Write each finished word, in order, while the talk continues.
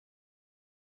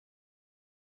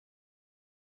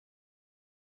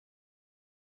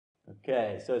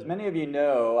Okay, so as many of you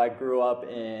know, I grew up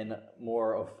in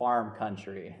more of farm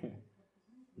country,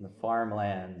 in the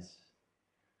farmlands.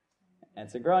 And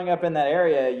so growing up in that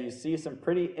area, you see some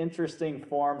pretty interesting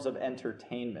forms of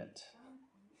entertainment.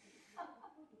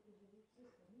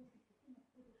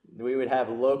 We would have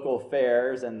local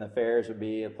fairs, and the fairs would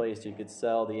be a place you could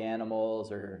sell the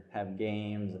animals or have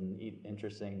games and eat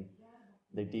interesting,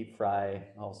 they deep fry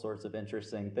all sorts of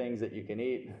interesting things that you can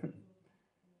eat.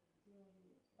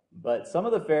 But some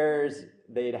of the fairs,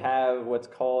 they'd have what's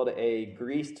called a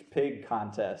greased pig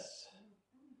contest.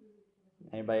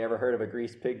 Anybody ever heard of a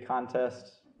greased pig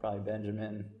contest? Probably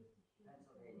Benjamin.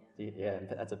 Yeah,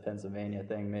 that's a Pennsylvania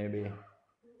thing maybe.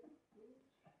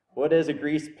 What is a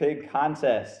greased pig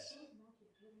contest?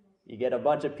 You get a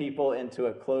bunch of people into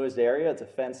a closed area. It's a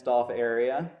fenced off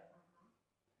area.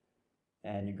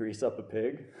 And you grease up a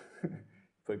pig.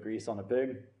 Put grease on a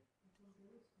pig.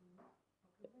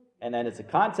 And then it's a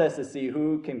contest to see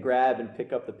who can grab and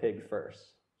pick up the pig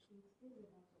first.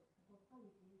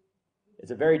 It's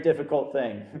a very difficult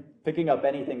thing. Picking up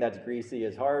anything that's greasy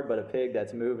is hard, but a pig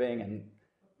that's moving and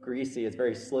greasy is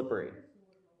very slippery.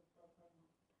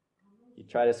 You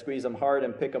try to squeeze them hard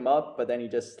and pick them up, but then he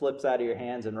just slips out of your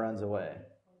hands and runs away.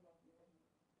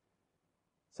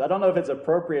 So I don't know if it's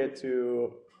appropriate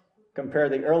to compare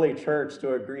the early church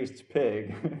to a greased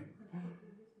pig.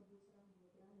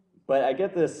 But I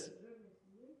get this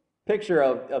picture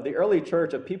of the early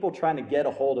church of people trying to get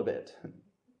a hold of it,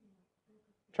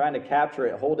 trying to capture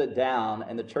it, hold it down,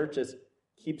 and the church just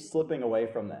keeps slipping away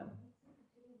from them.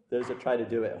 Those that try to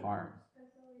do it harm.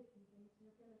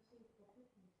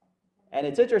 And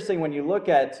it's interesting when you look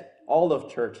at all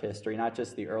of church history, not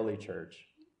just the early church.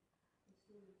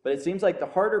 But it seems like the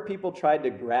harder people tried to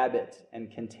grab it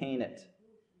and contain it,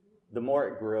 the more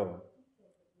it grew,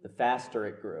 the faster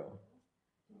it grew.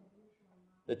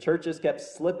 The church just kept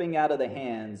slipping out of the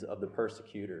hands of the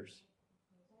persecutors.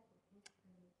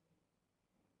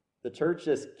 The church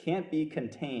just can't be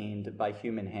contained by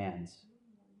human hands.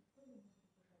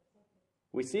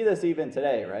 We see this even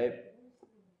today, right?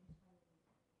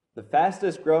 The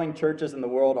fastest growing churches in the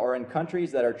world are in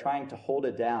countries that are trying to hold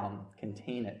it down,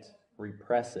 contain it,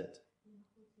 repress it.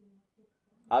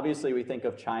 Obviously, we think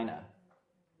of China.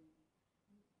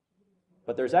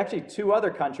 But there's actually two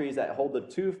other countries that hold the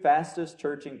two fastest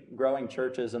growing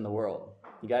churches in the world.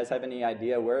 You guys have any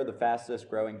idea where the fastest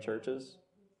growing churches?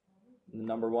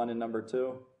 Number one and number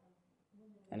two?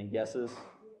 Any guesses?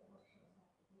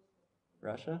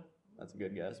 Russia? That's a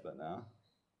good guess, but no.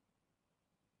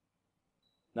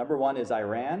 Number one is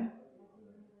Iran,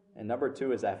 and number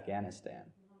two is Afghanistan.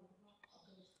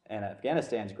 And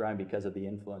Afghanistan's growing because of the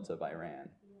influence of Iran.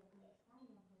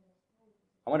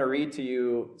 I want to read to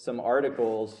you some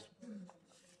articles,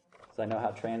 because I know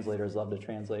how translators love to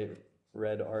translate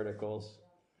read articles.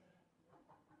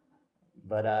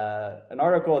 But an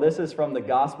article, this is from the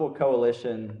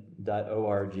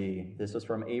gospelcoalition.org. This was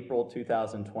from April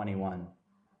 2021. And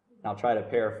I'll try to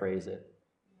paraphrase it.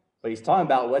 But he's talking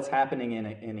about what's happening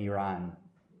in Iran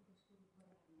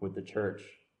with the church.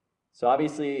 So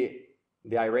obviously,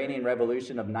 the Iranian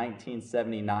Revolution of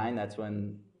 1979, that's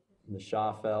when the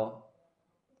Shah fell.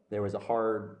 There was a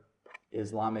hard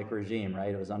Islamic regime,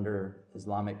 right? It was under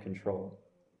Islamic control.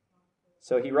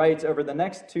 So he writes, over the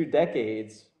next 2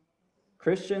 decades,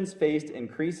 Christians faced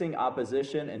increasing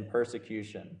opposition and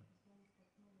persecution.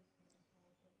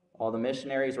 All the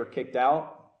missionaries were kicked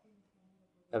out.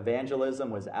 Evangelism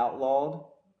was outlawed.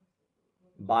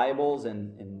 Bibles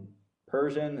in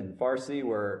Persian and Farsi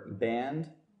were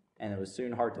banned, and it was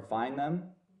soon hard to find them.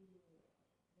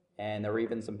 And there were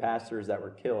even some pastors that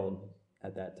were killed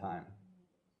at that time.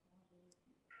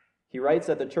 He writes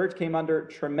that the church came under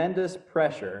tremendous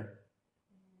pressure,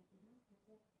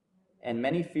 and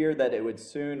many feared that it would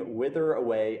soon wither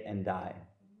away and die.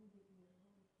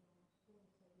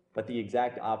 But the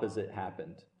exact opposite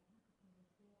happened.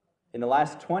 In the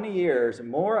last 20 years,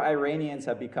 more Iranians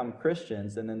have become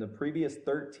Christians than in the previous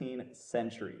 13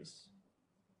 centuries.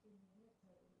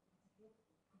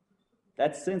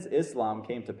 That's since Islam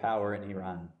came to power in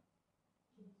Iran.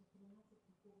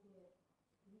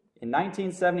 In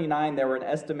 1979, there were an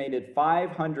estimated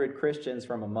 500 Christians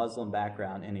from a Muslim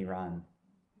background in Iran.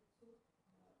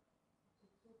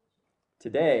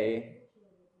 Today,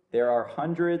 there are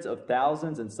hundreds of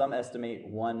thousands, and some estimate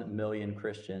 1 million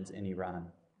Christians in Iran.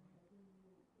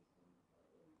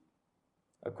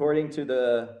 According to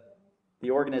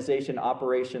the organization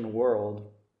Operation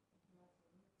World,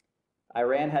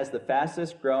 Iran has the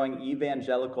fastest growing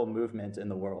evangelical movement in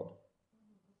the world.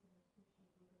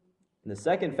 And the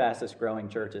second fastest growing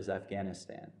church is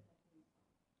Afghanistan,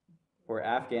 where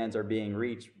Afghans are being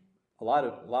reached a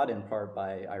lot in part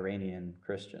by Iranian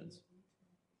Christians.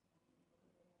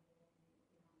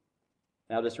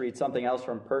 Now I'll just read something else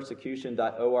from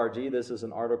persecution.org. This is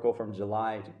an article from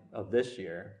July of this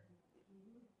year.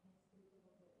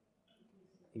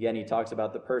 Again, he talks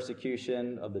about the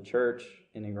persecution of the church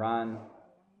in Iran.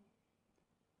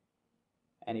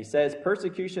 And he says,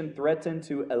 persecution threatened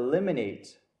to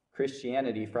eliminate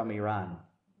Christianity from Iran.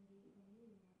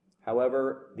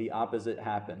 However, the opposite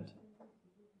happened.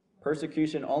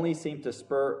 Persecution only seemed to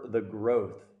spur the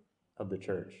growth of the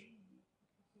church.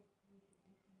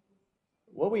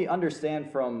 What we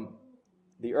understand from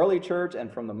the early church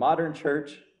and from the modern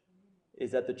church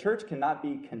is that the church cannot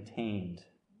be contained.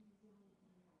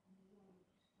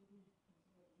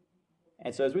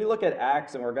 And so as we look at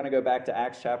Acts, and we're going to go back to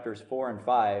Acts chapters 4 and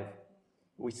 5,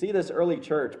 we see this early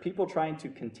church, people trying to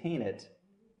contain it,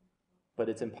 but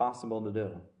it's impossible to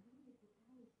do.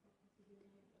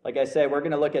 Like I said, we're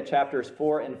going to look at chapters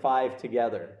 4 and 5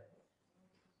 together.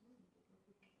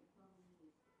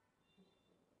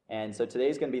 And so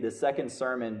today's going to be the second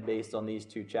sermon based on these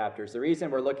two chapters. The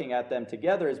reason we're looking at them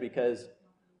together is because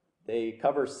they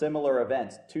cover similar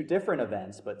events, two different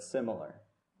events, but similar.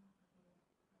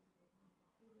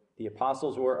 The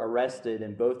apostles were arrested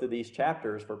in both of these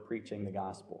chapters for preaching the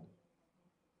gospel.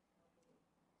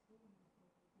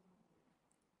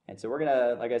 And so we're going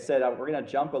to, like I said, we're going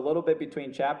to jump a little bit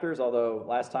between chapters, although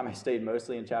last time I stayed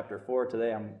mostly in chapter 4.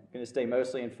 Today I'm going to stay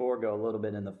mostly in 4, go a little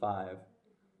bit into 5.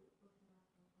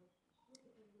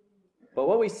 But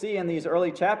what we see in these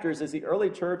early chapters is the early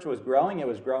church was growing. It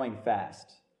was growing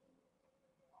fast.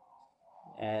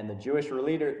 And the Jewish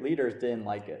leaders didn't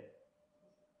like it.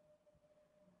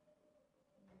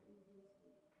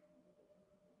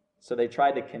 So they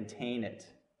tried to contain it.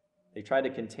 They tried to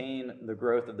contain the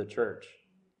growth of the church.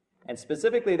 And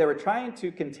specifically, they were trying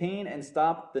to contain and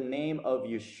stop the name of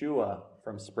Yeshua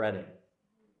from spreading.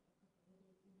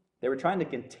 They were trying to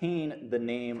contain the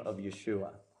name of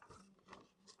Yeshua.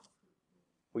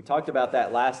 We talked about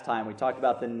that last time. We talked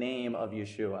about the name of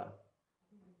Yeshua.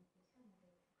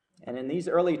 And in these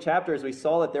early chapters, we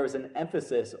saw that there was an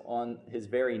emphasis on his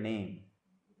very name.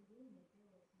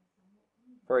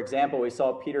 For example, we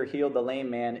saw Peter healed the lame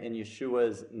man in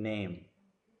Yeshua's name.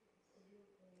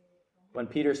 When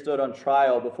Peter stood on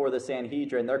trial before the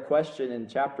Sanhedrin, their question in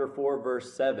chapter 4,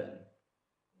 verse 7,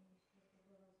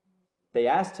 they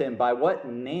asked him, "By what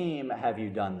name have you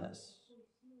done this?"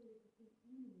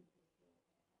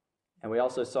 And we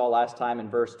also saw last time in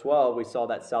verse 12, we saw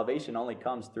that salvation only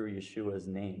comes through Yeshua's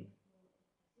name.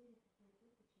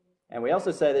 And we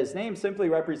also said his name simply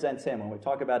represents him. When we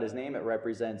talk about his name, it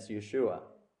represents Yeshua.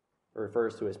 It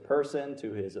refers to his person,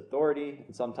 to his authority,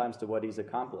 and sometimes to what he's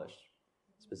accomplished,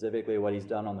 specifically what he's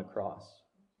done on the cross.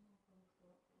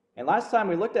 And last time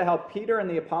we looked at how Peter and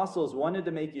the apostles wanted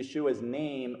to make Yeshua's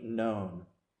name known.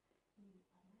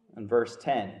 In verse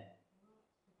 10,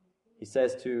 he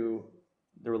says to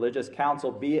the religious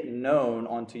council, "Be it known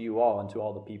unto you all and to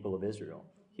all the people of Israel."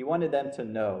 He wanted them to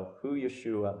know who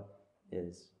Yeshua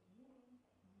is.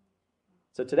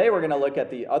 So today we're going to look at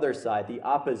the other side, the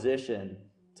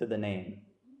opposition to the name.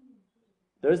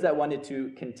 Those that wanted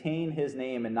to contain his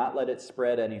name and not let it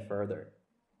spread any further.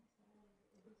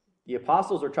 The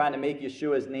apostles were trying to make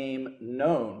Yeshua's name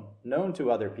known to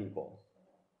other people.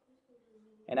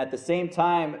 And at the same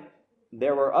time,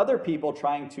 there were other people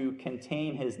trying to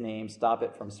contain his name, stop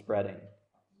it from spreading,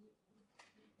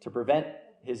 to prevent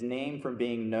his name from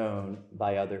being known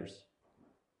by others.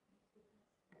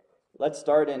 Let's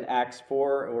start in Acts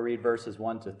 4, and we'll read verses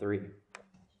 1 to 3.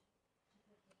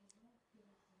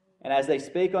 "And as they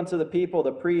spake unto the people,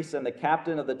 the priests and the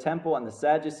captain of the temple and the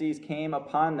Sadducees came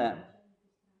upon them."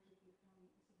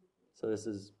 So this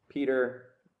is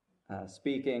Peter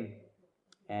speaking,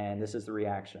 and this is the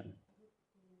reaction.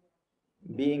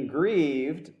 "Being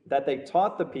grieved that they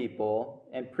taught the people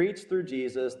and preached through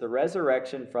Jesus the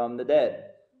resurrection from the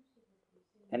dead.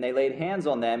 And they laid hands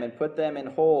on them and put them in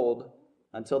hold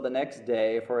until the next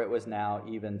day, for it was now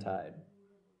eventide."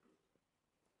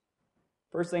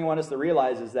 First thing I want us to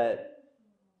realize is that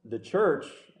the church,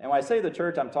 and when I say the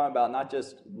church, I'm talking about not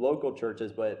just local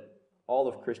churches, but all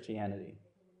of Christianity.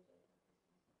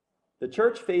 The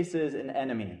church faces an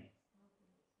enemy.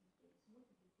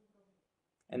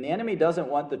 And the enemy doesn't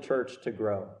want the church to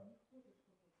grow.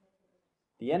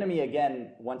 The enemy,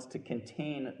 again, wants to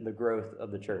contain the growth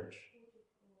of the church.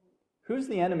 Who's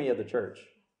the enemy of the church?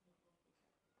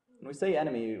 When we say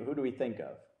enemy, who do we think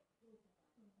of?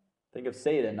 Think of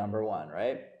Satan, number one,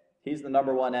 right? He's the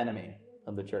number one enemy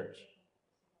of the church.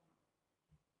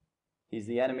 He's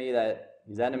the enemy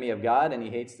he's enemy of God, and he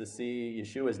hates to see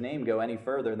Yeshua's name go any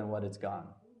further than what it's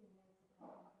gone.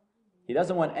 He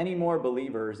doesn't want any more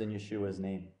believers in Yeshua's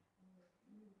name.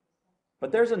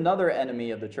 But there's another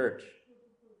enemy of the church.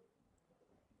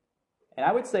 And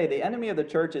I would say the enemy of the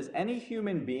church is any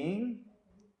human being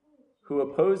who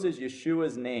opposes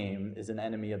Yeshua's name is an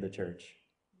enemy of the church.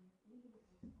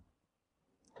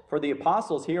 For the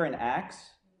apostles here in Acts,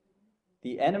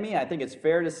 the enemy, I think it's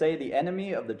fair to say, the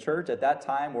enemy of the church at that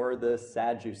time were the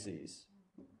Sadducees.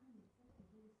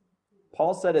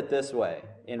 Paul said it this way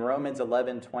in Romans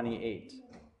 11:28.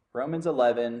 Romans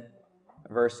 11,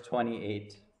 verse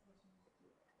 28.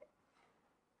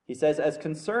 He says, as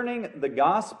concerning the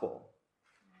gospel,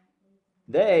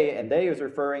 they, and they is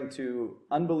referring to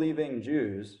unbelieving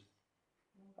Jews,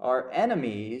 are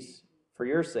enemies for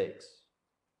your sakes.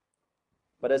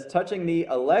 But as touching the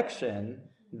election,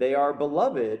 they are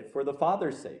beloved for the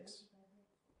Father's sakes.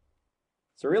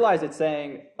 So realize it's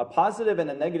saying a positive and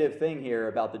a negative thing here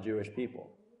about the Jewish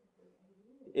people.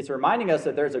 It's reminding us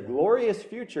that there's a glorious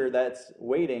future that's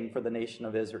waiting for the nation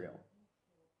of Israel.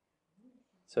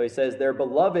 So he says they're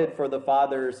beloved for the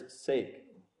Father's sake.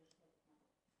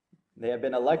 They have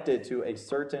been elected to a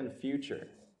certain future.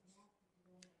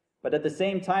 But at the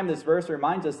same time, this verse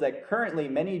reminds us that currently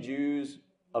many Jews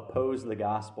oppose the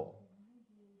gospel.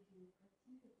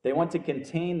 They want to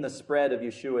contain the spread of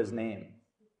Yeshua's name.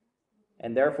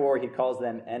 And therefore, he calls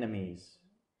them enemies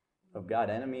of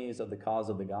God, enemies of the cause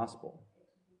of the gospel.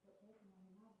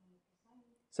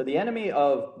 So the enemy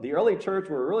of the early church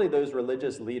were really those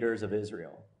religious leaders of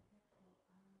Israel.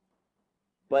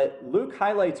 But Luke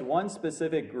highlights one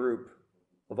specific group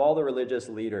of all the religious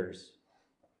leaders.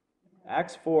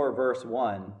 Acts 4, verse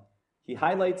 1, he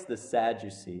highlights the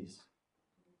Sadducees.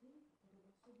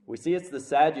 We see it's the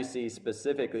Sadducees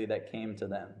specifically that came to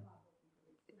them.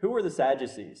 Who were the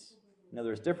Sadducees? You know,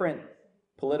 there's different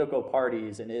political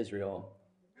parties in Israel.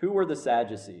 Who were the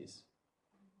Sadducees?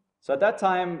 So at that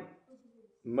time,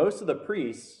 most of the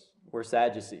priests were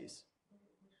Sadducees.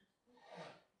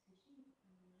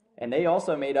 And they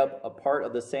also made up a part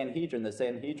of the Sanhedrin. The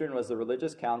Sanhedrin was the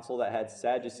religious council that had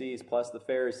Sadducees plus the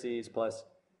Pharisees plus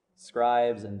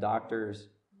scribes and doctors.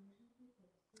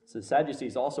 So the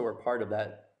Sadducees also were part of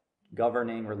that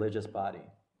governing religious body.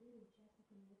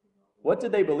 What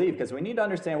did they believe? Because we need to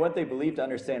understand what they believed to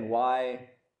understand why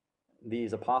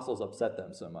these apostles upset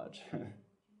them so much.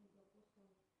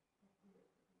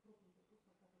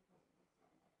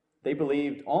 They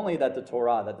believed only that the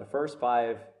Torah, that the first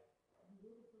five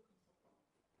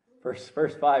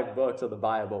books of the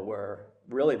Bible were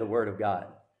really the Word of God.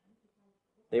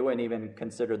 They wouldn't even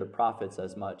consider the prophets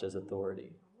as much as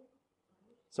authority.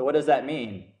 So what does that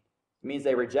mean? It means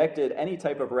they rejected any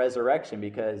type of resurrection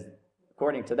because,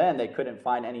 according to them, they couldn't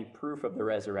find any proof of the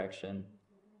resurrection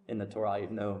in the Torah,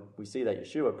 even though we see that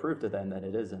Yeshua proved to them that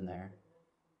it is in there.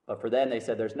 But for them, they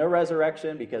said there's no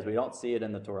resurrection because we don't see it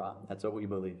in the Torah. That's what we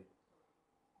believe.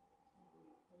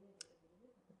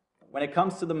 When it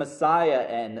comes to the Messiah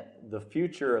and the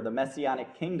future of the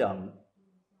Messianic kingdom,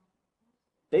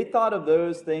 they thought of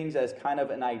those things as kind of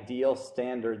an ideal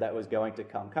standard that was going to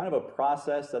come, kind of a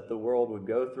process that the world would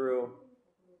go through.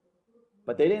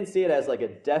 But they didn't see it as like a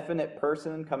definite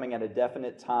person coming at a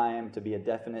definite time to be a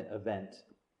definite event.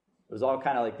 It was all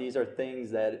kind of like these are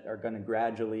things that are going to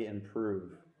gradually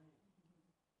improve.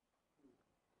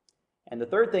 And the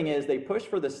third thing is they push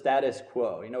for the status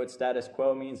quo. You know what status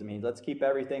quo means? It means let's keep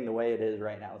everything the way it is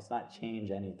right now. Let's not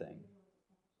change anything.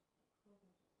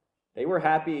 They were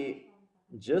happy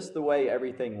just the way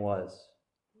everything was.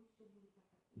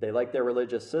 They liked their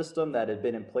religious system that had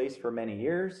been in place for many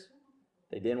years.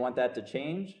 They didn't want that to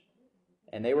change.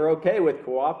 And they were okay with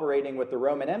cooperating with the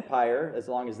Roman Empire as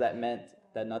long as that meant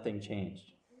that nothing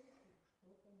changed,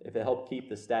 if it helped keep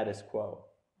the status quo.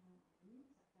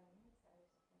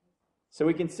 So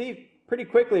we can see pretty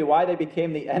quickly why they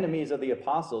became the enemies of the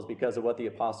apostles because of what the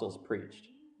apostles preached.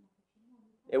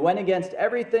 It went against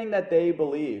everything that they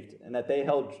believed and that they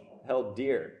held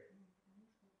dear.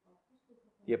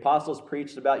 The apostles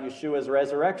preached about Yeshua's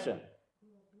resurrection,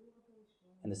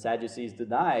 and the Sadducees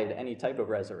denied any type of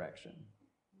resurrection.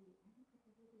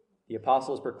 The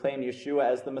apostles proclaimed Yeshua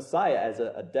as the Messiah, as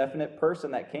a definite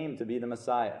person that came to be the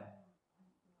Messiah.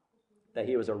 That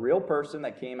he was a real person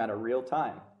that came at a real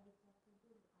time.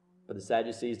 But the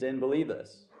Sadducees didn't believe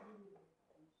this.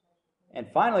 And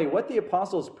finally, what the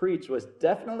apostles preached was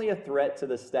definitely a threat to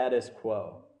the status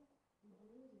quo.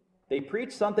 They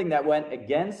preached something that went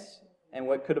against and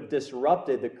what could have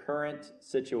disrupted the current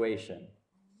situation.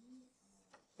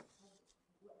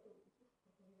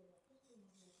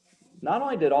 Not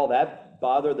only did all that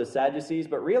bother the Sadducees,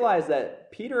 but realize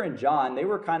that Peter and John, they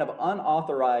were kind of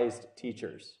unauthorized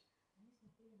teachers.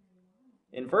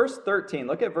 In verse 13,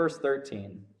 look at verse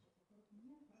 13.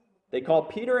 They call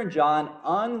Peter and John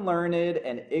unlearned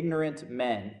and ignorant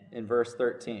men in verse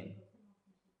 13.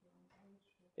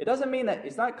 It doesn't mean that,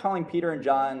 it's not calling Peter and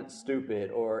John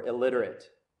stupid or illiterate.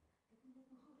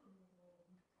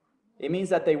 It means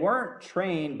that they weren't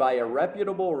trained by a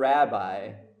reputable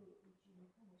rabbi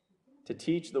to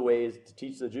teach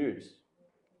the Jews.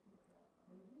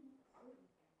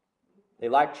 They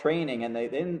lacked training, and they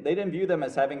didn't view them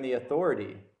as having the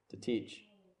authority to teach.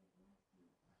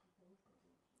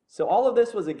 So all of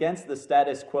this was against the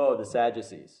status quo of the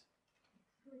Sadducees.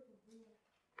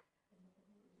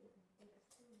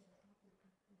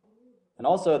 And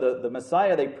also the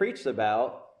Messiah they preached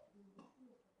about,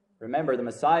 remember, the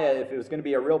Messiah, if it was going to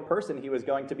be a real person, he was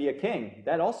going to be a king.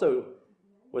 That also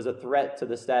was a threat to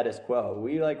the status quo.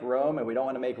 We like Rome, and we don't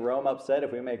want to make Rome upset.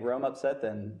 If we make Rome upset,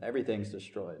 then everything's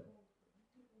destroyed.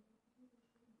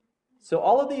 So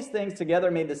all of these things together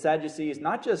made the Sadducees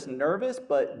not just nervous,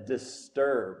 but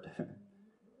disturbed.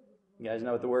 You guys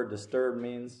know what the word disturbed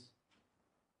means?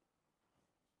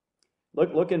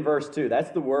 Look in verse 2. That's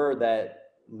the word that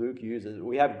Luke uses.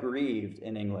 We have grieved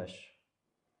in English.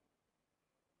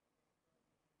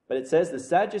 But it says the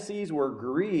Sadducees were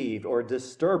grieved or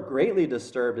disturbed, greatly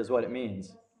disturbed is what it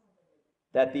means.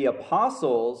 That the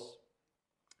apostles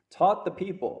taught the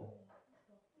people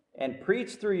and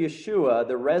preached through Yeshua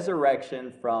the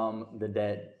resurrection from the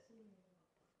dead.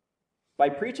 By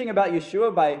preaching about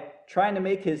Yeshua, by trying to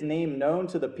make his name known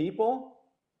to the people,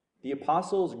 the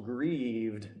apostles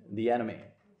grieved the enemy.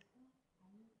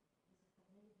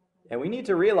 And we need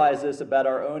to realize this about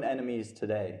our own enemies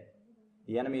today,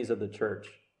 the enemies of the church,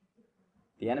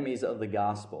 the enemies of the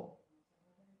gospel.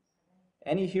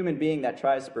 Any human being that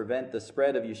tries to prevent the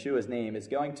spread of Yeshua's name is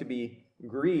going to be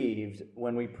grieved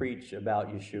when we preach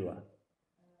about Yeshua.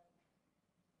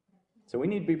 So we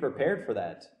need to be prepared for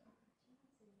that.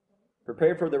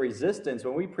 Prepared for the resistance.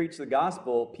 When we preach the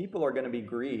gospel, people are going to be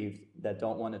grieved that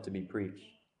don't want it to be preached.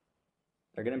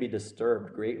 They're going to be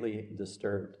disturbed, greatly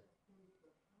disturbed.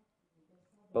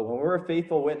 But when we're a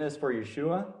faithful witness for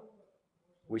Yeshua,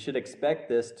 we should expect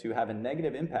this to have a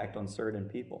negative impact on certain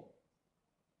people,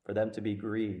 for them to be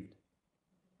grieved.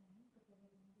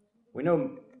 We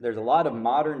know there's a lot of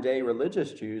modern-day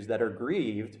religious Jews that are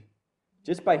grieved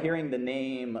just by hearing the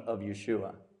name of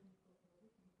Yeshua.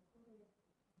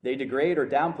 They degrade or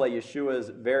downplay Yeshua's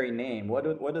very name. What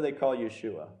do they call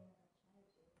Yeshua?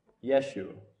 Yeshu.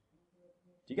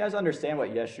 Do you guys understand what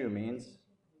Yeshu means?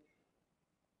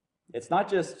 It's not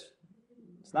just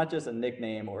a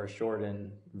nickname or a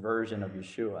shortened version of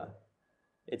Yeshua.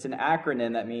 It's an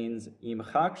acronym that means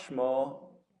Imchak Shmo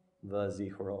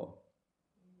V'Zichro.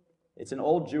 It's an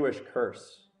old Jewish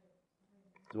curse,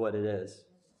 is what it is.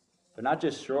 They're not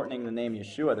just shortening the name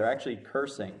Yeshua, they're actually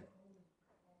cursing.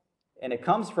 And it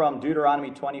comes from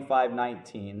Deuteronomy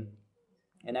 25:19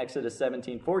 and Exodus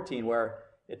 17:14, where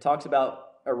it talks about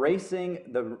erasing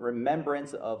the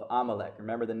remembrance of Amalek.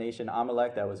 Remember the nation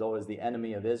Amalek that was always the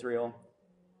enemy of Israel?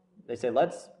 They say,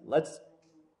 let's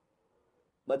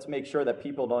make sure that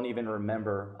people don't even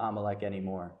remember Amalek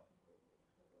anymore.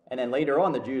 And then later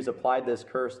on, the Jews applied this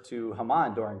curse to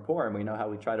Haman during Purim. We know how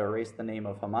we try to erase the name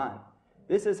of Haman.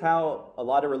 This is how a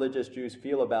lot of religious Jews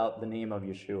feel about the name of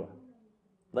Yeshua.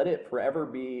 Let it forever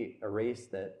be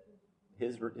erased, that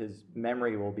his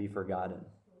memory will be forgotten.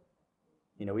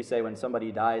 You know, we say when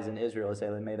somebody dies in Israel, they say,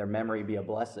 may their memory be a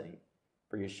blessing.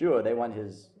 For Yeshua, they want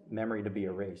his memory to be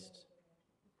erased.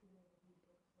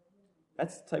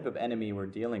 That's the type of enemy we're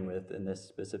dealing with in this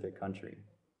specific country.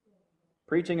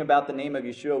 Preaching about the name of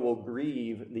Yeshua will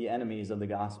grieve the enemies of the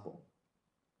gospel.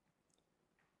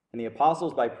 And the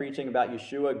apostles, by preaching about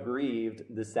Yeshua, grieved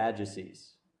the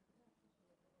Sadducees.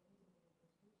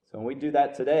 So when we do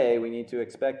that today, we need to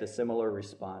expect a similar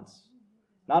response.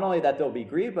 Not only that they'll be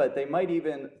grieved, but they might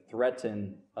even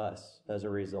threaten us as a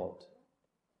result.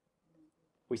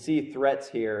 We see threats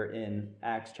here in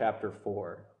Acts chapter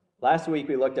 4. Last week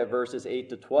we looked at verses 8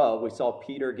 to 12. We saw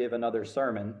Peter give another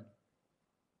sermon.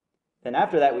 And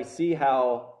after that we see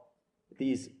how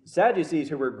these Sadducees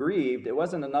who were grieved, it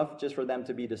wasn't enough just for them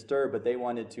to be disturbed, but they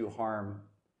wanted to harm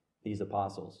these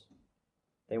apostles.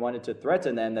 They wanted to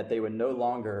threaten them that they would no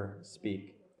longer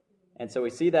speak. And so we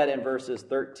see that in verses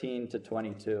 13 to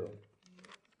 22.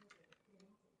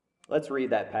 Let's read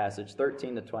that passage,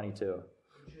 13 to 22.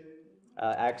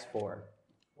 Acts 4.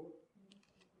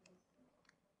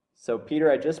 So Peter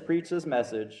had just preached his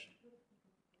message.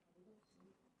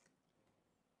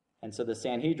 And so the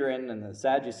Sanhedrin and the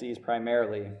Sadducees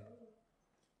primarily, it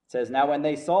says, now when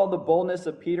they saw the boldness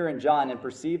of Peter and John and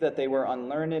perceived that they were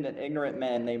unlearned and ignorant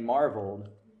men, they marveled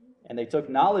And they took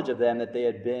knowledge of them that they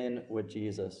had been with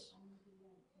Jesus.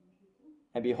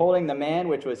 And beholding the man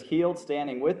which was healed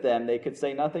standing with them, they could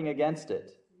say nothing against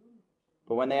it.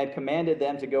 But when they had commanded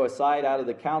them to go aside out of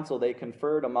the council, they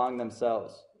conferred among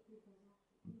themselves,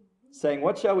 saying,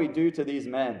 What shall we do to these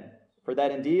men? For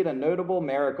that indeed a notable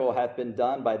miracle hath been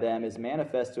done by them is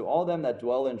manifest to all them that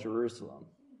dwell in Jerusalem.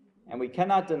 And we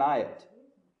cannot deny it.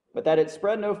 But that it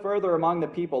spread no further among the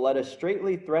people, let us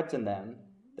straitly threaten them,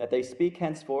 that they speak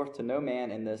henceforth to no man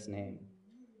in this name.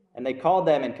 And they called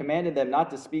them and commanded them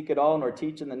not to speak at all, nor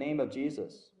teach in the name of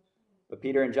Jesus. But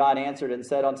Peter and John answered and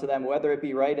said unto them, Whether it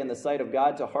be right in the sight of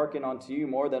God to hearken unto you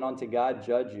more than unto God,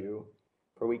 judge you.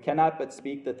 For we cannot but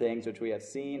speak the things which we have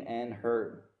seen and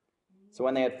heard. So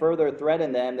when they had further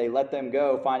threatened them, they let them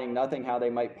go, finding nothing how they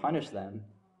might punish them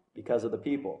because of the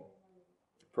people.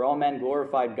 For all men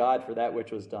glorified God for that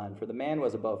which was done. For the man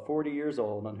was above 40 years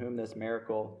old, on whom this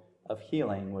miracle of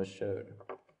healing was showed.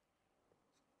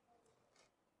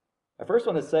 I first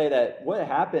want to say that what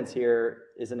happens here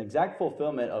is an exact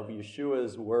fulfillment of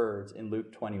Yeshua's words in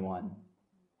Luke 21.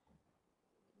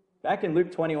 Back in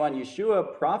Luke 21,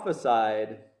 Yeshua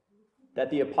prophesied that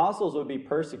the apostles would be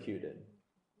persecuted.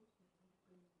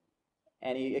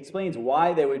 And he explains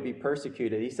why they would be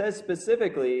persecuted. He says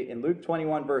specifically in Luke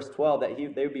 21, verse 12, that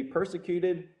they would be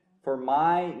persecuted for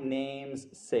my name's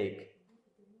sake.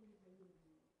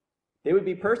 They would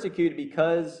be persecuted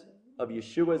because of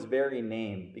Yeshua's very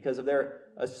name, because of their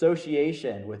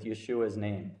association with Yeshua's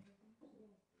name.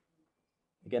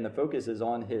 Again, the focus is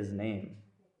on his name.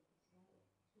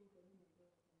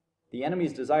 The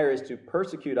enemy's desire is to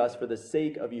persecute us for the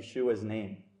sake of Yeshua's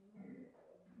name.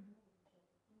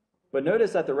 But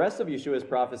notice that the rest of Yeshua's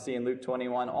prophecy in Luke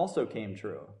 21 also came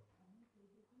true.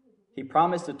 He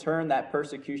promised to turn that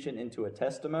persecution into a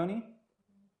testimony,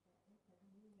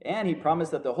 and he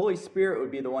promised that the Holy Spirit would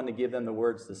be the one to give them the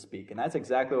words to speak. And that's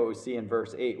exactly what we see in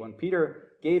verse 8. When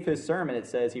Peter gave his sermon, it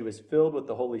says he was filled with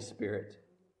the Holy Spirit.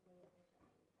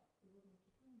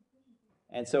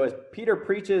 And so as Peter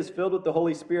preaches, filled with the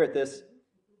Holy Spirit,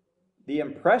 the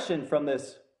impression from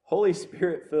this Holy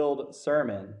Spirit-filled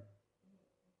sermon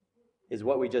is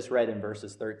what we just read in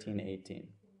verses 13 to 18.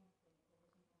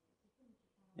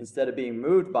 Instead of being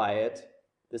moved by it,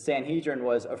 the Sanhedrin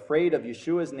was afraid of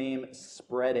Yeshua's name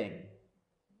spreading.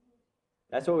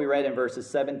 That's what we read in verses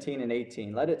 17 and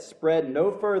 18. Let it spread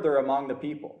no further among the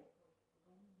people.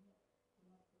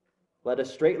 Let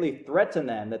us straitly threaten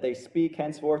them that they speak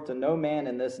henceforth to no man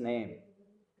in this name.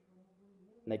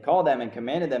 And they called them and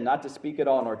commanded them not to speak at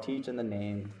all nor teach in the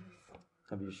name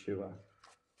of Yeshua.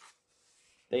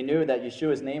 They knew that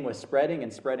Yeshua's name was spreading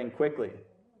and spreading quickly.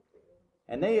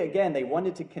 And they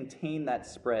wanted to contain that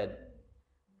spread.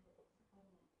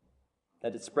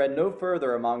 That it spread no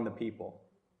further among the people.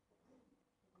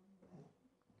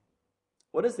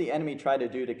 What does the enemy try to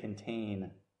do to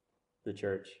contain the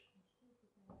church?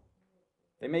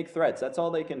 They make threats. That's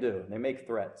all they can do. They make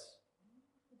threats.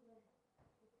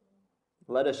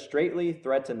 Let us straitly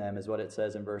threaten them, is what it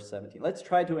says in verse 17. Let's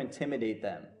try to intimidate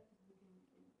them.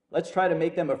 Let's try to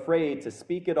make them afraid to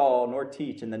speak at all nor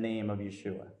teach in the name of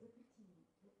Yeshua.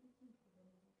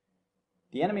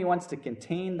 The enemy wants to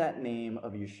contain that name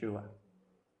of Yeshua.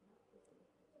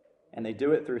 And they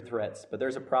do it through threats. But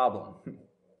there's a problem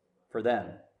for them.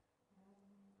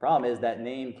 The problem is that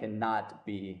name cannot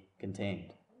be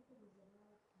contained.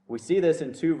 We see this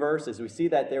in two verses. We see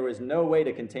that there was no way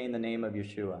to contain the name of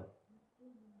Yeshua.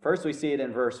 First, we see it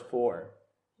in verse 4.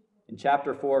 In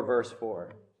chapter 4, verse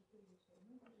 4.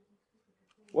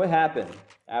 What happened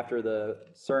after the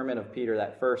sermon of Peter,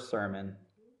 that first sermon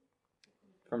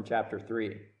from chapter 3?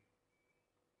 It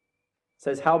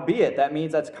says, howbeit, that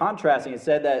means that's contrasting. It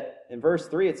said that in verse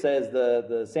 3, it says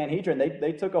the Sanhedrin,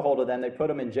 they took a hold of them, they put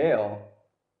them in jail.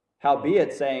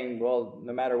 Howbeit, saying, well,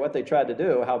 no matter what they tried to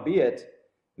do, howbeit,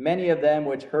 many of them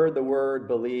which heard the word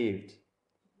believed.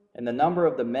 And the number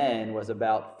of the men was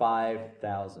about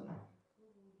 5,000.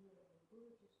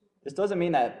 This doesn't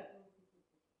mean that,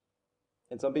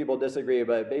 and some people disagree,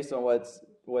 but based on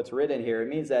what's written here, it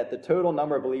means that the total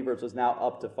number of believers was now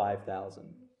up to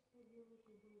 5,000.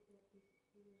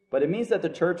 But it means that the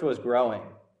church was growing.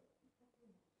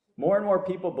 More and more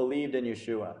people believed in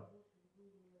Yeshua.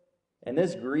 And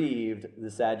this grieved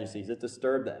the Sadducees. It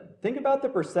disturbed them. Think about the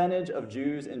percentage of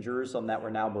Jews in Jerusalem that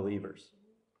were now believers.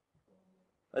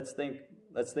 Let's think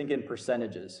in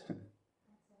percentages.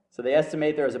 So they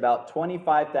estimate there was about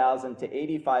 25,000 to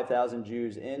 85,000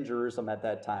 Jews in Jerusalem at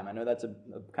that time. I know that's a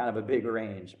kind of a big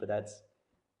range, but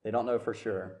they don't know for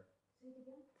sure.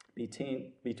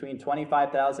 Between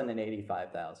 25,000 and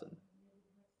 85,000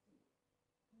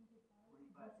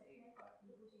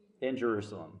 in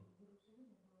Jerusalem.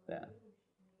 Yeah.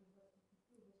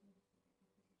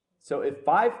 So if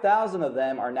 5,000 of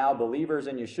them are now believers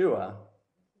in Yeshua,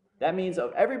 that means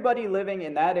of everybody living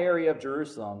in that area of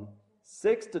Jerusalem,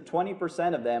 6 to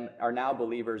 20% of them are now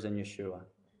believers in Yeshua.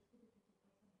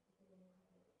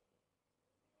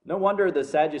 No wonder the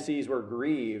Sadducees were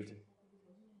grieved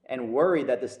and worried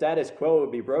that the status quo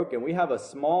would be broken. We have a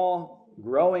small,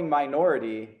 growing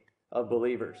minority of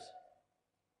believers.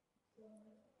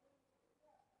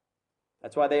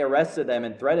 That's why they arrested them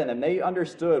and threatened them. They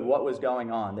understood what was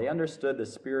going on. They understood the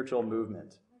spiritual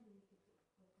movement.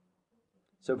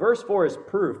 So verse 4 is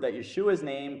proof that Yeshua's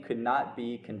name could not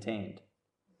be contained.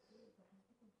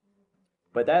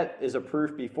 But that is a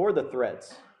proof before the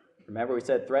threats. Remember, we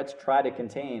said threats try to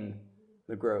contain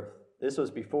the growth. This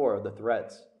was before the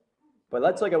threats. But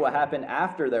let's look at what happened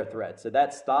after their threats. So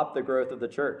that stopped the growth of the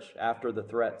church after the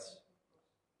threats.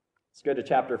 Let's go to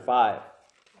chapter 5.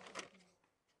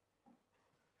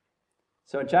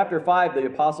 So in chapter 5, the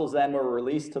apostles then were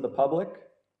released to the public.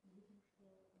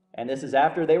 And this is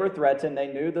after they were threatened. They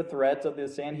knew the threats of the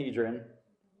Sanhedrin,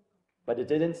 but it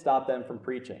didn't stop them from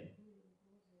preaching.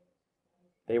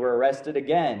 They were arrested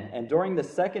again. And during the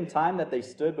second time that they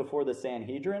stood before the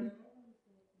Sanhedrin,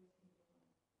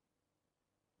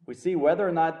 we see whether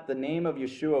or not the name of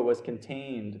Yeshua was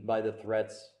contained by the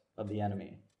threats of the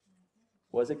enemy.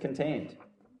 Was it contained?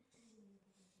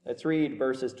 Let's read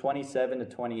verses 27 to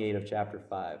 28 of chapter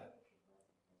 5.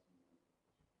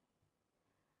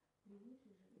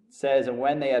 It says, and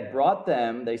when they had brought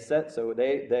them, they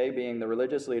being the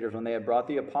religious leaders, when they had brought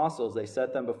the apostles, they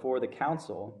set them before the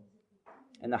council.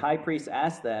 And the high priest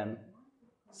asked them,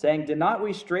 saying, did not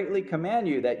we straitly command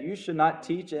you that you should not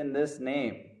teach in this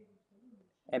name?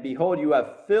 And behold, you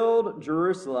have filled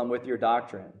Jerusalem with your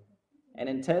doctrine, and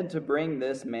intend to bring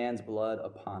this man's blood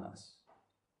upon us.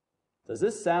 Does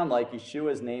this sound like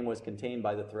Yeshua's name was contained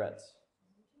by the threats?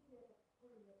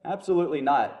 Absolutely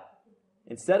not.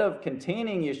 Instead of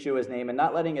containing Yeshua's name and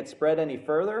not letting it spread any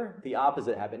further, the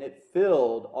opposite happened. It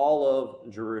filled all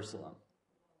of Jerusalem.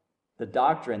 The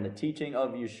doctrine, the teaching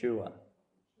of Yeshua.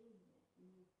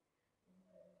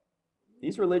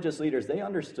 These religious leaders, they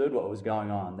understood what was going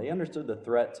on. They understood the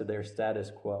threat to their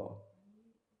status quo.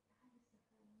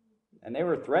 And they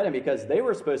were threatened because they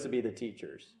were supposed to be the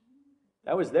teachers.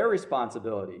 That was their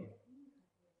responsibility.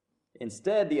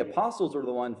 Instead, the apostles were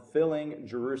the one filling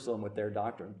Jerusalem with their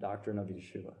doctrine of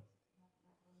Yeshua.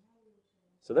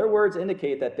 So their words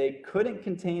indicate that they couldn't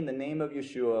contain the name of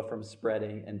Yeshua from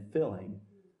spreading and filling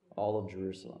all of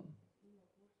Jerusalem.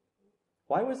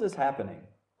 Why was this happening?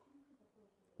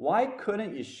 Why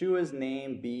couldn't Yeshua's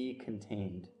name be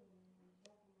contained?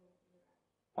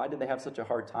 Why did they have such a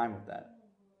hard time with that?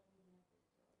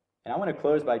 And I want to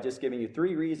close by just giving you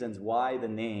 3 reasons why the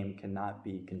name cannot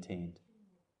be contained.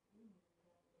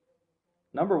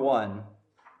 Number 1,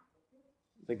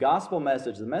 the gospel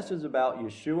message, the message about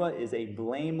Yeshua is a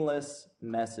blameless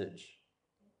message.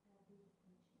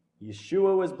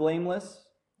 Yeshua was blameless,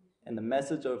 and the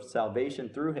message of salvation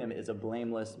through him is a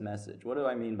blameless message. What do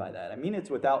I mean by that? I mean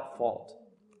it's without fault.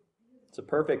 It's a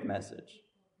perfect message.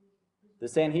 The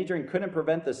Sanhedrin couldn't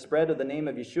prevent the spread of the name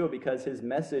of Yeshua because his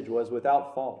message was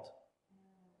without fault.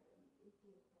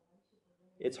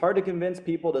 It's hard to convince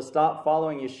people to stop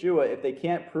following Yeshua if they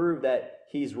can't prove that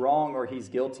he's wrong or he's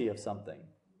guilty of something.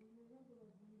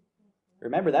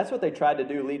 Remember, that's what they tried to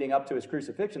do leading up to his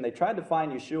crucifixion. They tried to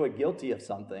find Yeshua guilty of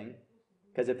something,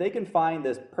 because if they can find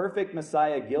this perfect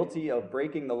Messiah guilty of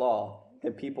breaking the law,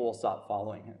 then people will stop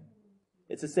following him.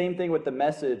 It's the same thing with the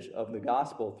message of the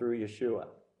gospel through Yeshua.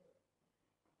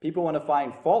 People want to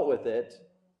find fault with it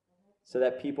so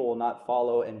that people will not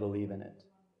follow and believe in it.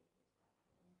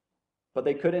 But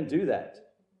they couldn't do that.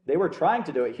 They were trying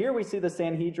to do it. Here we see the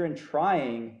Sanhedrin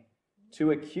trying to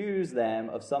accuse them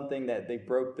of something that they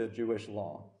broke the Jewish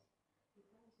law.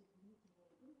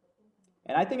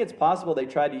 And I think it's possible they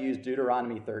tried to use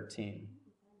Deuteronomy 13.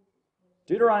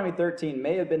 Deuteronomy 13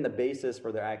 may have been the basis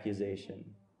for their accusation.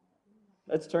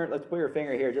 Let's put your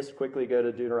finger here, just quickly go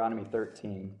to Deuteronomy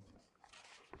 13.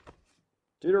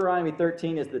 Deuteronomy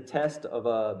 13 is the test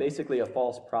of basically a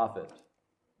false prophet.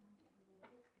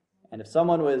 And if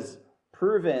someone was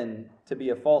proven to be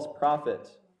a false prophet,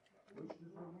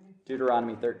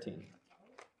 Deuteronomy 13,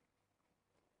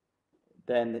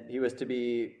 then he was to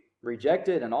be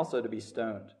rejected and also to be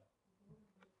stoned.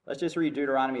 Let's just read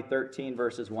Deuteronomy 13,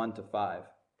 verses 1 to 5.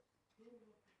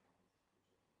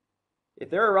 If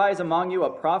there arise among you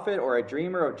a prophet or a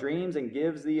dreamer of dreams and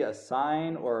gives thee a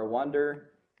sign or a wonder,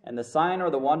 and the sign or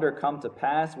the wonder come to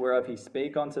pass whereof he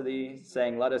spake unto thee,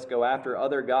 saying, let us go after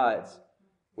other gods,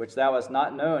 which thou hast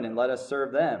not known, and let us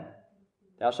serve them,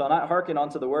 Thou shalt not hearken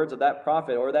unto the words of that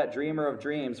prophet or that dreamer of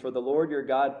dreams, for the Lord your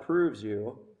God proves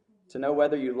you to know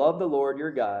whether you love the Lord your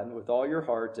God with all your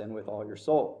heart and with all your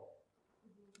soul.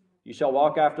 You shall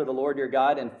walk after the Lord your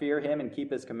God and fear him and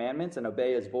keep his commandments and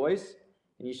obey his voice,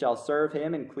 and ye shall serve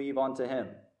him and cleave unto him.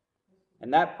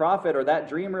 And that prophet or that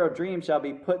dreamer of dreams shall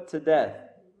be put to death,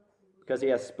 because he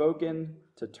has spoken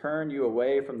to turn you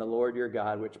away from the Lord your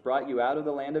God, which brought you out of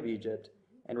the land of Egypt,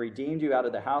 and redeemed you out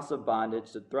of the house of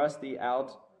bondage, to thrust thee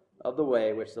out of the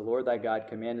way which the Lord thy God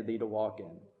commanded thee to walk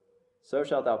in. So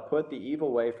shalt thou put the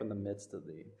evil way from the midst of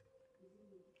thee.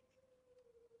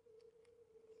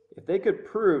 If they could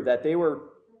prove that they were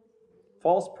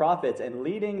false prophets and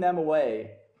leading them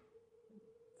away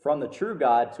from the true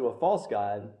God to a false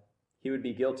God, he would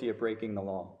be guilty of breaking the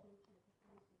law.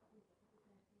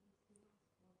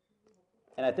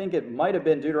 And I think it might have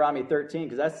been Deuteronomy 13,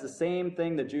 because that's the same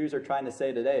thing the Jews are trying to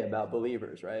say today about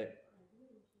believers, right?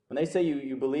 When they say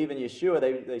you believe in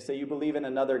Yeshua, they say you believe in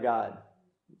another God.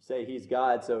 You say he's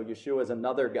God, so Yeshua is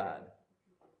another God.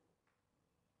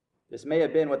 This may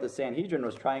have been what the Sanhedrin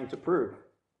was trying to prove.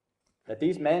 That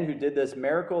these men who did this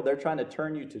miracle, they're trying to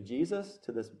turn you to Jesus,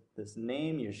 to this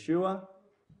name, Yeshua.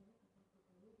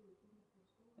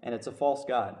 And it's a false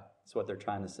God. That's what they're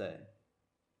trying to say.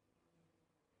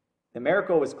 The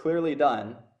miracle was clearly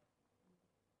done,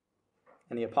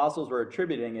 and the apostles were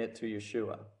attributing it to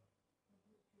Yeshua.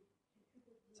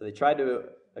 So they tried to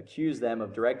accuse them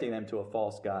of directing them to a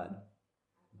false God,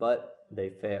 but they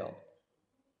failed.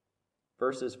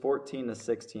 Verses 14 to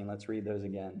 16, let's read those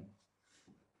again.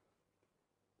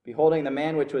 Beholding the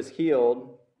man which was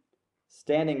healed,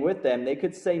 standing with them, they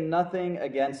could say nothing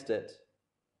against it.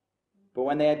 But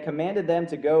when they had commanded them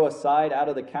to go aside out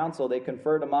of the council, they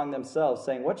conferred among themselves,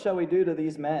 saying, What shall we do to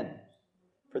these men?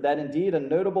 For that indeed a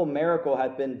notable miracle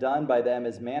hath been done by them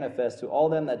is manifest to all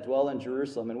them that dwell in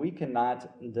Jerusalem, and we cannot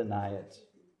deny it.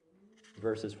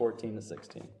 Verses 14 to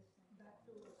 16.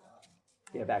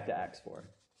 Yeah, back to Acts 4.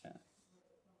 Yeah.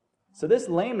 So this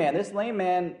lame man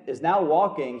is now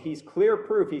walking. He's clear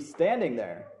proof. He's standing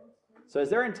there. So as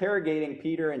they're interrogating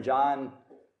Peter and John,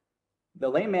 the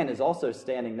lame man is also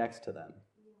standing next to them.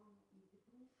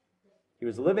 He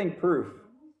was living proof.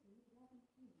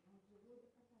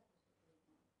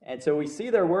 And so we see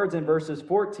their words in verses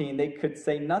 14. They could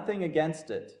say nothing against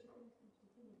it.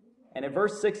 And in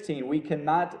verse 16, we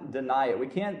cannot deny it. We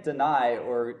can't deny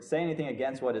or say anything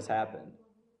against what has happened.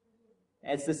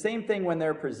 And it's the same thing when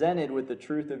they're presented with the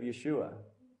truth of Yeshua.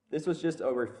 This was just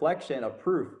a reflection, a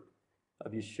proof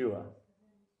of Yeshua.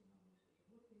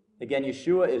 Again,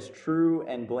 Yeshua is true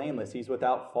and blameless. He's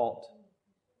without fault.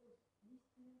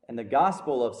 And the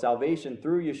gospel of salvation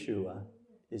through Yeshua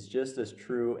is just as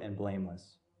true and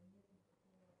blameless.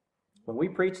 When we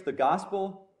preach the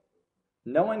gospel,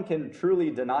 no one can truly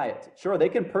deny it. Sure, they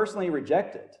can personally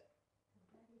reject it.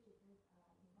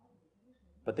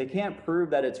 But they can't prove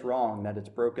that it's wrong, that it's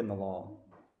broken the law.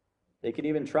 They can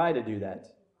even try to do that.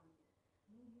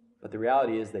 But the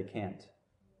reality is they can't.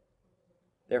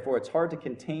 Therefore, it's hard to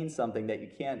contain something that you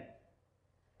can't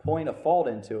point a fault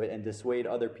into it and dissuade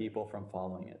other people from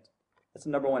following it. That's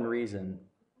the number one reason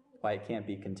why it can't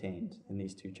be contained in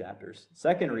these two chapters.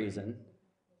 Second reason,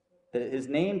 that his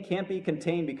name can't be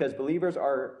contained because believers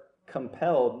are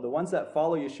compelled. The ones that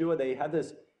follow Yeshua, they have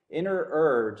this inner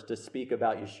urge to speak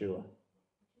about Yeshua.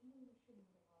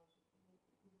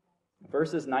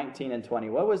 Verses 19 and 20.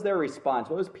 What was their response?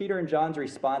 What was Peter and John's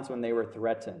response when they were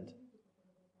threatened?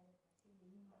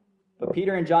 But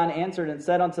Peter and John answered and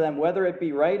said unto them, Whether it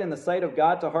be right in the sight of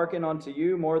God to hearken unto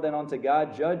you more than unto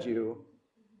God, judge you.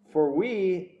 For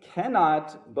we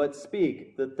cannot but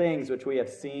speak the things which we have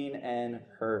seen and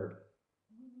heard.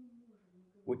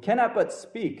 We cannot but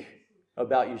speak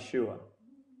about Yeshua.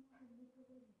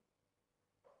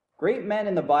 Great men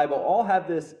in the Bible all have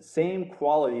this same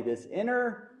quality, this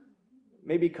inner,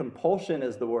 maybe compulsion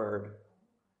is the word,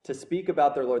 to speak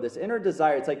about their Lord. This inner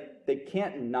desire, it's like they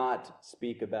can't not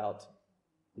speak about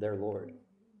their Lord.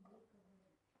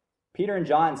 Peter and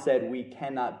John said, we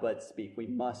cannot but speak. We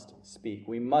must speak.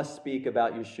 We must speak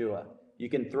about Yeshua. You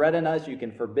can threaten us, you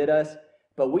can forbid us,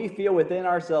 but we feel within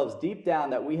ourselves deep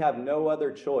down that we have no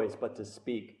other choice but to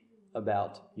speak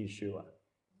about Yeshua.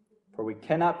 For we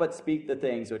cannot but speak the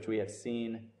things which we have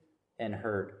seen and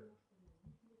heard.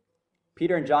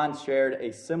 Peter and John shared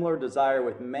a similar desire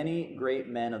with many great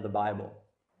men of the Bible.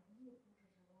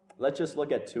 Let's just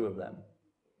look at two of them.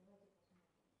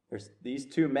 There's these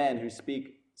two men who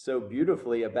speak so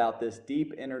beautifully about this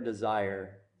deep inner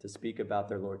desire to speak about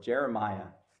their Lord. Jeremiah,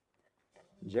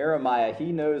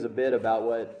 he knows a bit about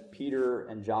what Peter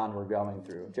and John were going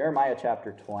through. Jeremiah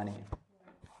chapter 20.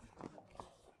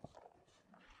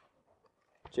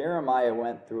 Jeremiah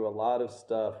went through a lot of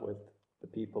stuff with the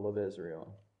people of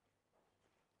Israel.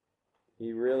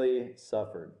 He really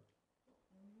suffered.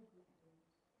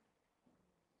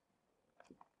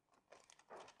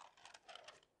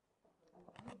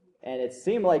 And it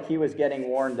seemed like he was getting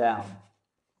worn down.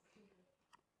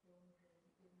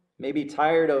 Maybe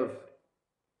tired of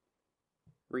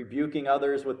rebuking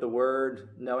others with the word,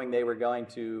 knowing they were going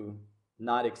to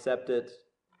not accept it.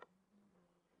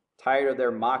 Tired of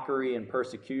their mockery and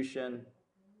persecution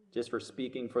just for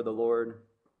speaking for the Lord.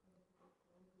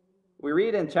 We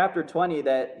read in chapter 20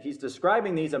 that he's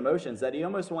describing these emotions, that he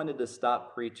almost wanted to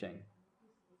stop preaching,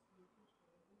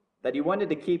 that he wanted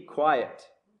to keep quiet.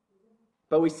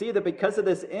 But we see that because of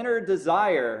this inner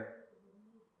desire,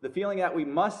 the feeling that we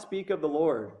must speak of the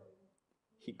Lord,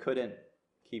 he couldn't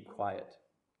keep quiet.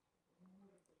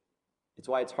 It's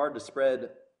why it's hard to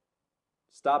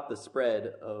stop the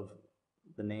spread of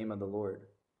the name of the Lord.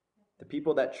 The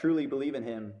people that truly believe in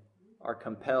him are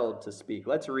compelled to speak.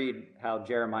 Let's read how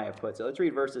Jeremiah puts it. Let's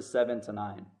read verses 7 to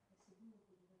 9.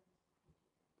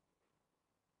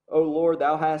 O Lord,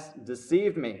 thou hast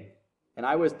deceived me, and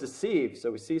I was deceived.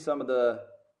 So we see some of the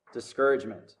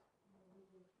discouragement.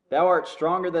 Thou art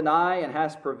stronger than I, and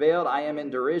hast prevailed. I am in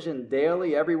derision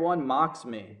daily. Everyone mocks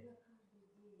me.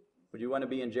 Would you want to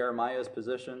be in Jeremiah's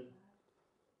position?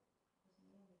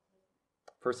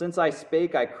 For since I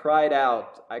spake, I cried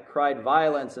out. I cried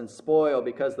violence and spoil,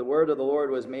 because the word of the Lord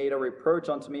was made a reproach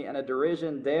unto me and a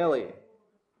derision daily.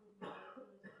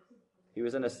 He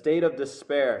was in a state of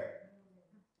despair.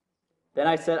 Then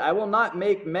I said, I will not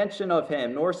make mention of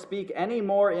him, nor speak any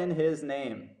more in his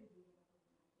name.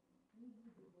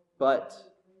 But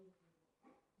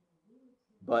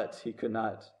he could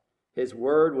not. His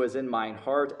word was in mine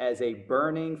heart as a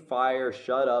burning fire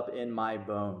shut up in my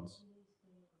bones.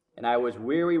 And I was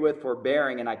weary with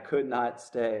forbearing, and I could not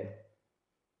stay.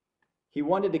 He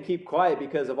wanted to keep quiet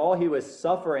because of all he was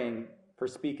suffering for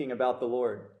speaking about the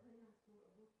Lord.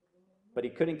 But he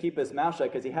couldn't keep his mouth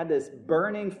shut because he had this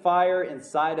burning fire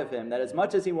inside of him that as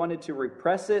much as he wanted to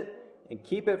repress it and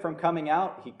keep it from coming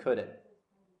out, he couldn't.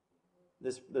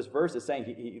 This verse is saying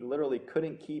he literally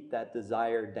couldn't keep that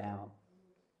desire down.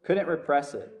 Couldn't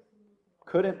repress it.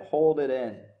 Couldn't hold it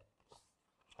in.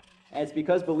 And it's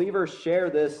because believers share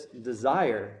this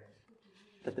desire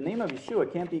that the name of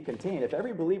Yeshua can't be contained. If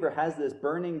every believer has this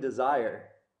burning desire,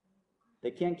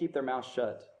 they can't keep their mouth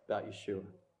shut about Yeshua.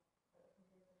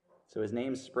 So his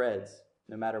name spreads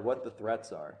no matter what the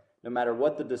threats are, no matter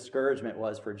what the discouragement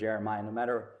was for Jeremiah, no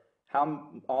matter how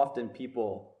often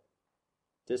people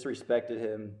disrespected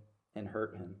him and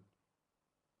hurt him.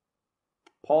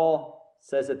 Paul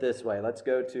says it this way. Let's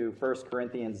go to 1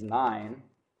 Corinthians 9,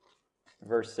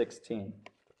 verse 16.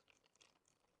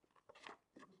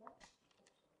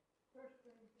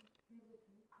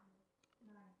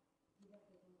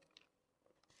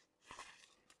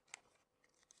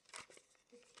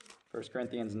 First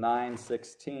Corinthians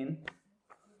 9:16.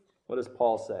 What does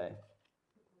Paul say?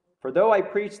 For though I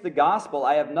preach the gospel,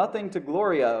 I have nothing to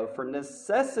glory of, for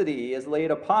necessity is laid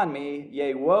upon me,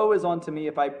 yea, woe is unto me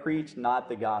if I preach not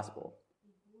the gospel.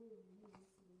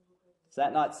 Does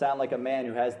that not sound like a man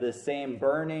who has this same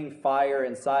burning fire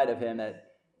inside of him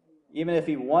that even if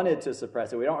he wanted to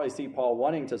suppress it, we don't really see Paul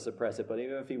wanting to suppress it, but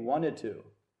even if he wanted to,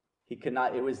 he could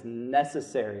not. It was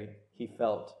necessary, he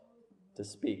felt, to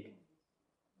speak.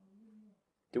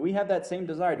 Do we have that same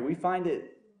desire? Do we find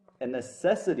it a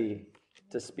necessity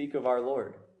to speak of our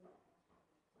Lord?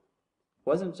 It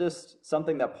wasn't just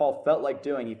something that Paul felt like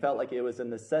doing. He felt like it was a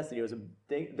necessity. It was a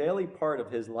daily part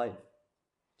of his life.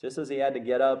 Just as he had to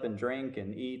get up and drink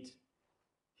and eat,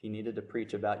 he needed to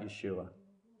preach about Yeshua.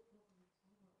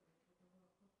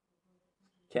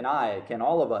 Can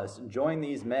all of us join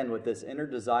these men with this inner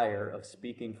desire of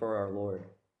speaking for our Lord?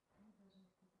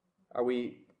 Are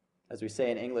we, as we say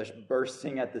in English,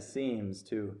 bursting at the seams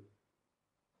to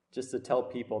tell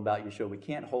people about Yeshua? We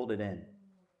can't hold it in.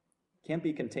 It can't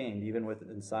be contained even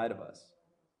inside of us.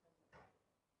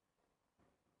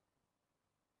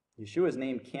 Yeshua's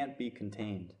name can't be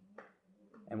contained.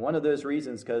 And one of those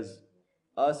reasons, because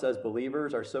us as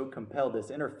believers are so compelled, this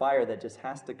inner fire that just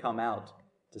has to come out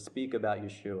to speak about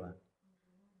Yeshua.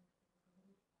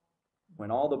 When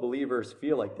all the believers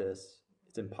feel like this,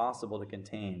 it's impossible to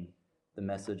contain the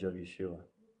message of Yeshua.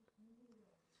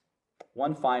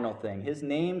 One final thing. His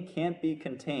name can't be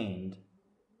contained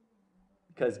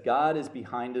because God is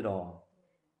behind it all.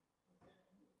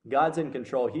 God's in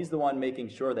control. He's the one making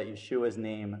sure that Yeshua's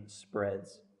name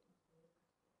spreads.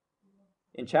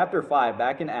 In chapter 5,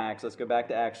 back in Acts, let's go back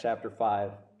to Acts chapter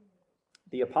 5.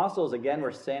 The apostles again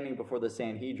were standing before the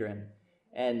Sanhedrin,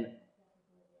 and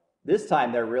This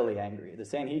time they're really angry. The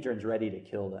Sanhedrin's ready to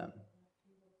kill them.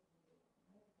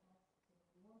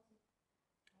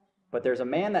 But there's a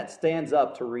man that stands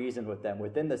up to reason with them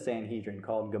within the Sanhedrin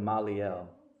called Gamaliel,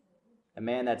 a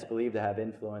man that's believed to have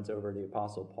influence over the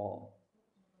Apostle Paul.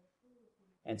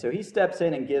 And so he steps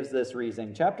in and gives this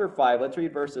reasoning. Chapter 5, let's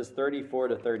read verses 34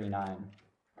 to 39.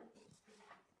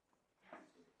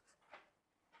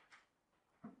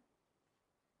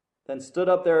 Then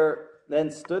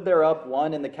stood there up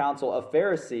one in the council, a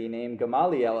Pharisee named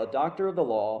Gamaliel, a doctor of the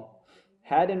law,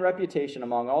 had in reputation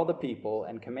among all the people,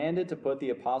 and commanded to put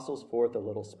the apostles forth a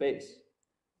little space.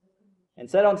 And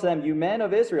said unto them, You men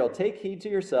of Israel, take heed to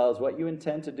yourselves what you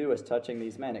intend to do as touching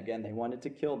these men. Again, they wanted to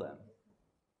kill them.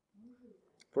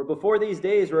 For before these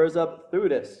days rose up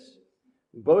Theudas,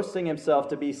 boasting himself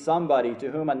to be somebody,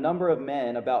 to whom a number of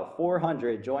men, about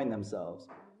 400, joined themselves,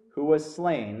 who was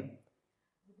slain,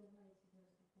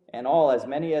 and all, as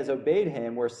many as obeyed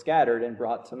him, were scattered and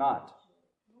brought to naught.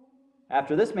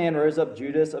 After this man rose up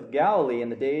Judas of Galilee in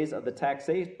the days of the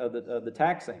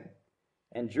taxing,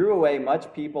 and drew away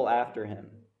much people after him.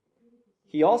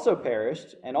 He also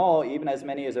perished, and all, even as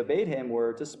many as obeyed him,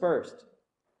 were dispersed.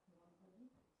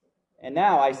 And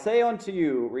now I say unto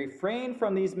you, refrain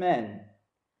from these men,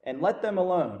 and let them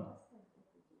alone.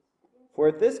 For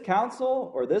if this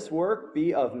counsel or this work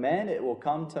be of men, it will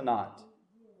come to naught.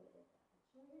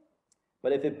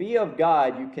 But if it be of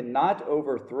God, you cannot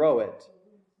overthrow it,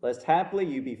 lest haply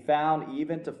you be found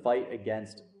even to fight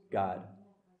against God.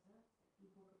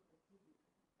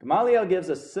 Gamaliel gives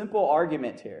a simple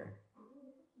argument here.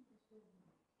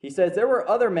 He says there were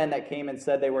other men that came and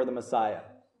said they were the Messiah.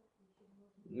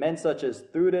 Men such as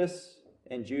Theudas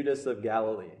and Judas of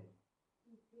Galilee.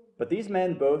 But these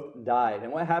men both died.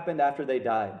 And what happened after they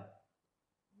died?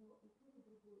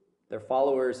 Their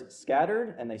followers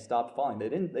scattered and they stopped following. They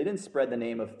didn't spread the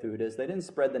name of Theudas. They didn't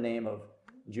spread the name of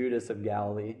Judas of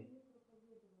Galilee.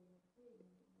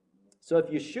 So if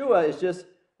Yeshua is just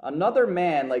another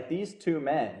man like these two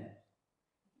men,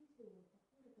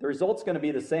 the result's going to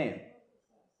be the same.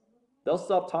 They'll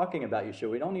stop talking about Yeshua.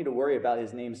 We don't need to worry about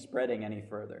his name spreading any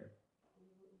further.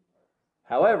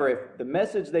 However, if the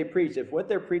message they preach, if what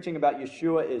they're preaching about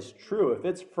Yeshua is true, if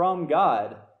it's from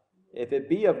God, if it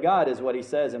be of God, is what he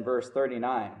says in verse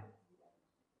 39,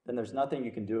 then there's nothing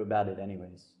you can do about it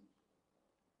anyways.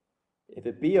 If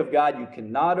it be of God, you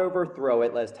cannot overthrow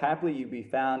it, lest haply you be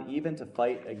found even to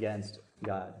fight against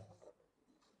God.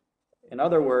 In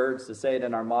other words, to say it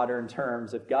in our modern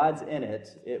terms, if God's in it,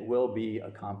 it will be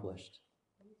accomplished.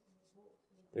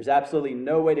 There's absolutely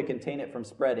no way to contain it from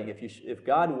spreading. If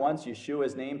God wants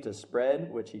Yeshua's name to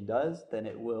spread, which he does, then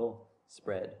it will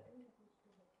spread.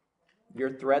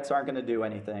 Your threats aren't going to do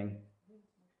anything.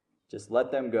 Just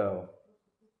let them go.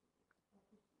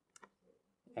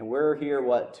 And we're here,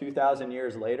 2,000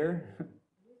 years later?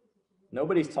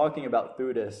 Nobody's talking about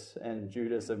Theudas and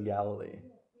Judas of Galilee.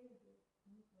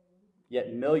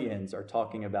 Yet millions are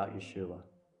talking about Yeshua.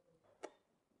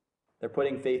 They're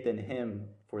putting faith in him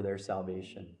for their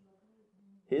salvation.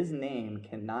 His name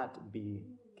cannot be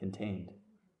contained.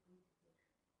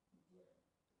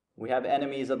 We have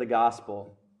enemies of the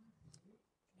gospel.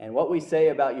 And what we say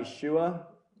about Yeshua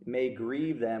may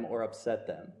grieve them or upset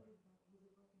them.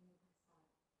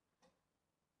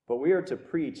 But we are to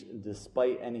preach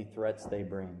despite any threats they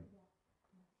bring,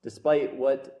 despite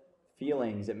what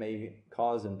feelings it may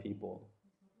cause in people.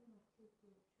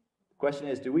 The question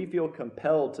is, do we feel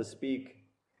compelled to speak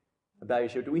about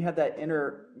Yeshua? Do we have that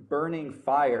inner burning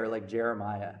fire like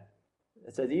Jeremiah?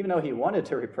 It says even though he wanted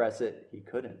to repress it, he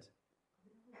couldn't.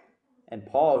 And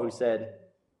Paul, who said,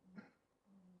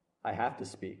 I have to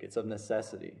speak. It's of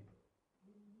necessity.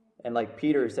 And like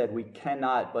Peter said, we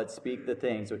cannot but speak the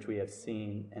things which we have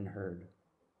seen and heard.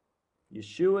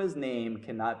 Yeshua's name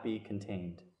cannot be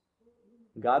contained.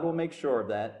 God will make sure of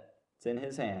that. It's in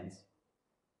his hands.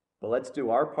 But let's do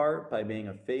our part by being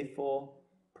a faithful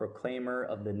proclaimer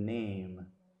of the name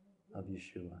of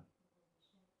Yeshua.